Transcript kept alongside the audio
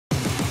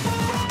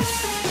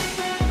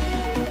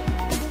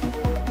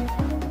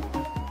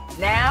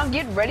now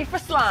get ready for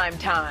slime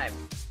time.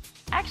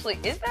 Actually,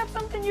 is that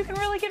something you can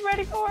really get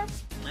ready for?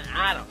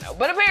 I don't know.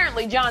 But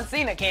apparently,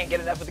 Cena can't get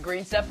enough of the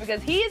green stuff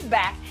because he is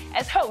back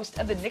as host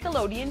of the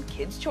Nickelodeon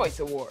Kids' Choice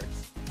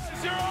Awards.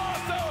 You're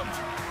awesome!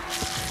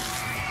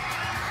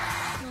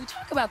 Can we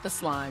talk about the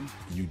slime?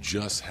 You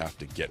just have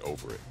to get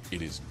over it.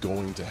 It is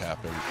going to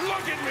happen.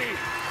 Look at me!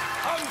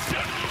 I'm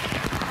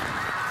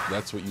just...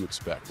 That's what you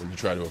expect. When you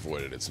try to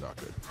avoid it, it's not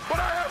good. But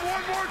I have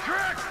one more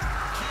trick!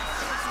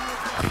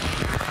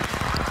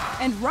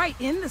 And right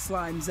in the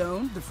slime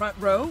zone, the front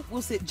row,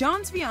 will sit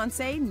John's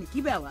fiancée,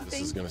 Nikki. This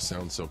is going to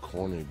sound so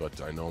corny,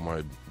 but I know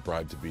my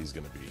bride-to-be is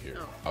going to be here.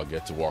 I'll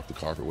get to walk the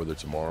carpet with her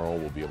tomorrow.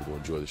 We'll be able to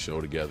enjoy the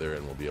show together,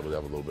 and we'll be able to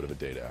have a little bit of a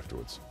date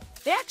afterwards.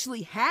 They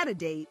actually had a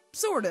date,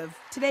 sort of,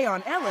 today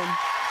on Ellen,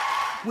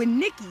 when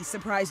Nikki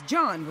surprised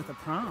John with a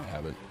prom. I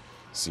haven't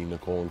seen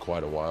Nicole in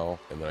quite a while,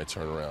 and then I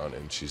turn around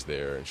and she's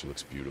there and she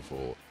looks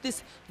beautiful.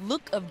 This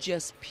look of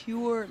just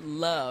pure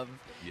love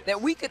that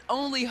we could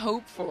only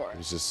hope for. It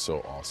was just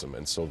so awesome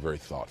and so very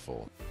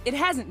thoughtful. It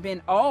hasn't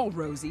been all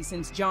rosy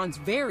since John's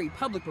very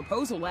public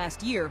proposal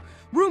last year.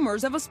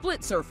 Rumors of a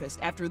split surfaced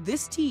after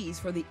this tease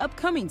for the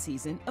upcoming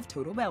season of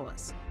Total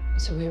Bellas.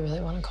 So we really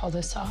want to call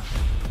this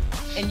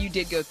off? And you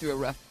did go through a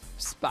rough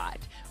spot,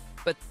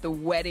 but the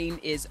wedding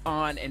is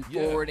on and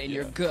forward and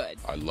you're good.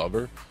 I love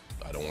her.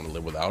 I don't want to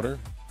live without her.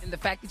 And the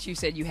fact that you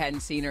said you hadn't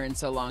seen her in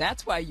so long,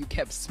 that's why you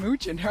kept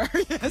smooching her.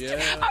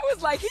 Yeah. I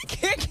was like, he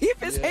can't keep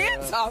his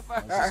hands off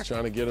of her. I was just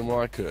trying to get him while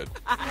I could.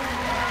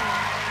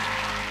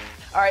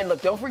 All right,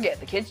 look, don't forget,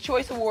 the Kids'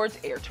 Choice Awards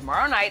air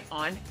tomorrow night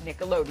on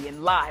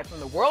Nickelodeon, live from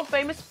the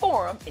world-famous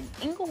Forum in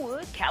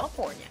Inglewood,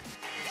 California.